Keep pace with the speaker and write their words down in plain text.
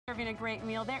serving a great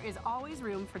meal, there is always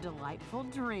room for delightful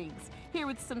drinks. Here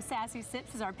with some sassy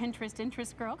sips is our Pinterest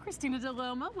interest girl, Christina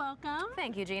Deloma. Welcome.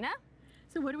 Thank you, Gina.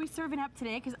 So what are we serving up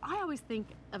today? Because I always think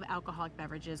of alcoholic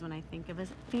beverages when I think of a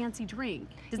fancy drink.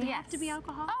 Does it have to be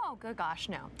alcohol? Oh, good gosh,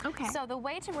 no. Okay. So the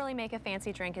way to really make a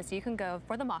fancy drink is you can go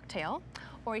for the mocktail,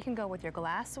 or you can go with your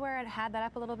glassware and add that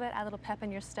up a little bit, add a little pep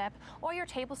in your step, or your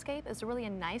tablescape is really a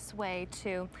nice way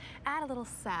to add a little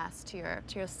sass to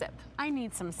your sip. I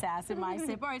need some sass in my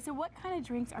sip. All right, so what kind of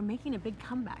drinks are making a big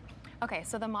comeback? Okay,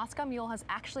 so the Moscow Mule has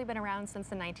actually been around since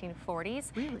the 1940s.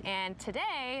 Really? And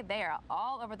today, they are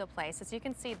all over the place. As you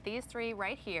can see, these three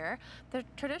right here,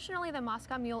 traditionally the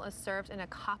Moscow Mule is served in a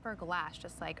copper glass,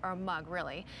 just like, or a mug,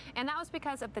 really. And that was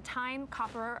because at the time,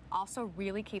 copper also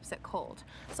really keeps it cold.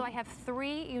 So I have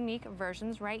three unique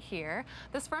versions right here.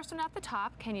 This first one at the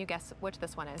top, can you guess which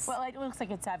this one is? Well, it looks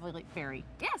like it's heavily berry.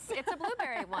 Yes, it's a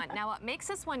blueberry one. Now, what makes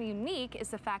this one unique is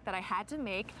the fact that I had to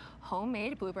make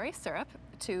homemade blueberry syrup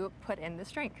to put in this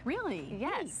drink. Really?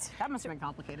 Yes. Neat. That must have been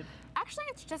complicated. Actually,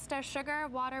 it's just sugar,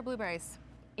 water, blueberries.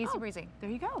 Easy breezy. There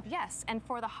you go. Yes, and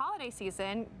for the holiday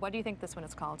season, what do you think this one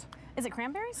is called? Is it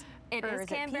cranberries? It is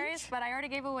cranberries, peach? but I already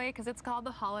gave away because it's called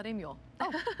the Holiday Mule.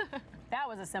 Oh, that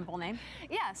was a simple name.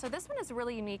 Yeah, so this one is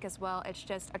really unique as well. It's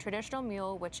just a traditional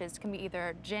mule, which can be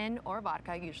either gin or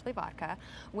vodka, usually vodka,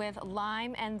 with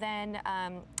lime, and then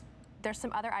there's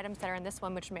some other items that are in this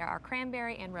one, which are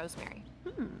cranberry and rosemary.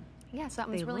 Yeah, so that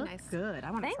one's really nice. Good.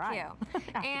 I want to try. Thank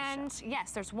you. And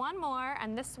yes, there's one more,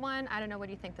 and this one, I don't know, what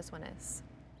do you think this one is?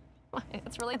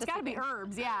 It's got to be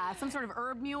herbs, yeah. Some sort of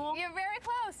herb mule. You're very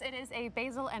close. It is a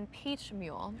basil and peach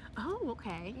mule. Oh,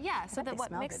 okay. Yeah, so that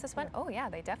what makes this one, too. oh yeah,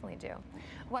 they definitely do.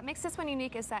 What makes this one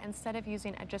unique is that instead of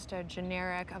using just a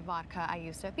generic vodka, I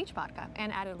used a peach vodka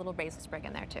and added a little basil sprig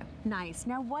in there too. Nice.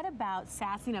 Now what about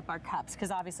sassing up our cups?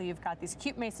 Because obviously you've got these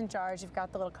cute mason jars, you've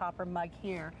got the little copper mug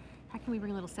here. How can we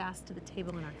bring a little sass to the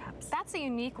table in our cups? That's a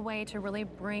unique way to really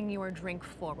bring your drink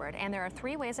forward. And there are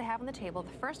three ways I have on the table.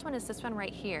 The first one is this one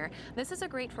right here. This is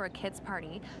great for a kid's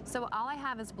party. So all I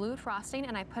have is blue frosting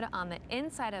and I put it on the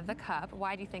inside of the cup.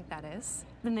 Why do you think that is?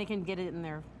 Then they can get it in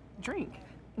their drink.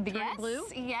 Yes, blue?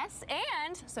 Yes,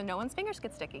 and so no one's fingers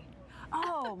get sticky.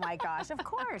 Oh my gosh, of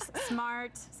course.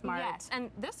 Smart. Yes,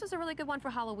 and this is a really good one for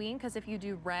Halloween because if you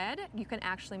do red, you can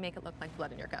actually make it look like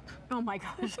blood in your cup. Oh my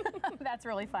gosh, that's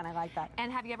really fun. I like that. And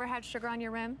have you ever had sugar on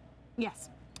your rim? Yes.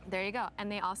 There you go.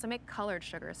 And they also make colored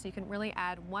sugar, so you can really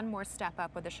add one more step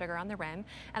up with the sugar on the rim.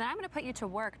 And I'm going to put you to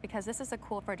work because this is a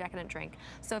cool for a decadent drink.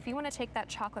 So if you want to take that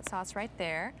chocolate sauce right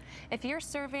there, if you're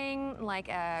serving like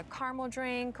a caramel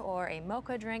drink or a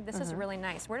mocha drink, this is really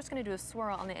nice. We're just going to do a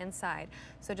swirl on the inside.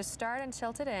 So just start and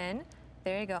tilt it in.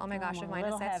 There you go. Oh my gosh, if mine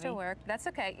decides to work. That's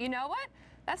okay. You know what?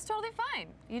 That's totally fine.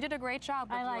 You did a great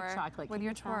job with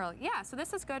your twirl. Yeah, so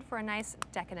this is good for a nice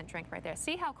decadent drink right there.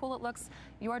 See how cool it looks?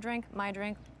 Your drink, my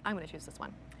drink. I'm going to choose this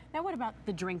one. Now what about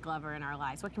the drink lover in our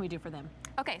lives? What can we do for them?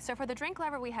 Okay, so for the drink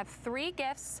lover, we have three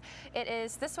gifts. It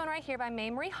is this one right here by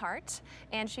Marie Hart,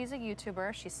 and she's a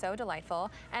YouTuber. She's so delightful.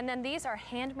 And then these are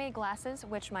handmade glasses,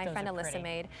 which my friend Alyssa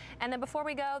made. And then before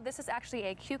we go, this is actually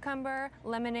a cucumber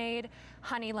lemonade,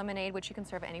 honey lemonade, which you can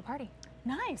serve at any party.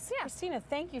 Nice. Yeah. Christina,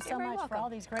 thank you so much for all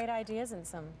these great ideas and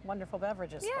some wonderful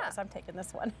beverages for us. I'm taking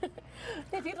this one.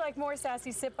 If you'd like more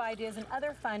sassy sip ideas and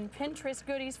other fun Pinterest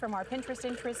goodies from our Pinterest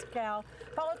interest gal,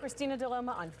 follow Christina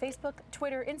Deloma on Facebook,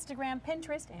 Twitter, Instagram,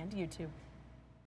 Pinterest, and YouTube.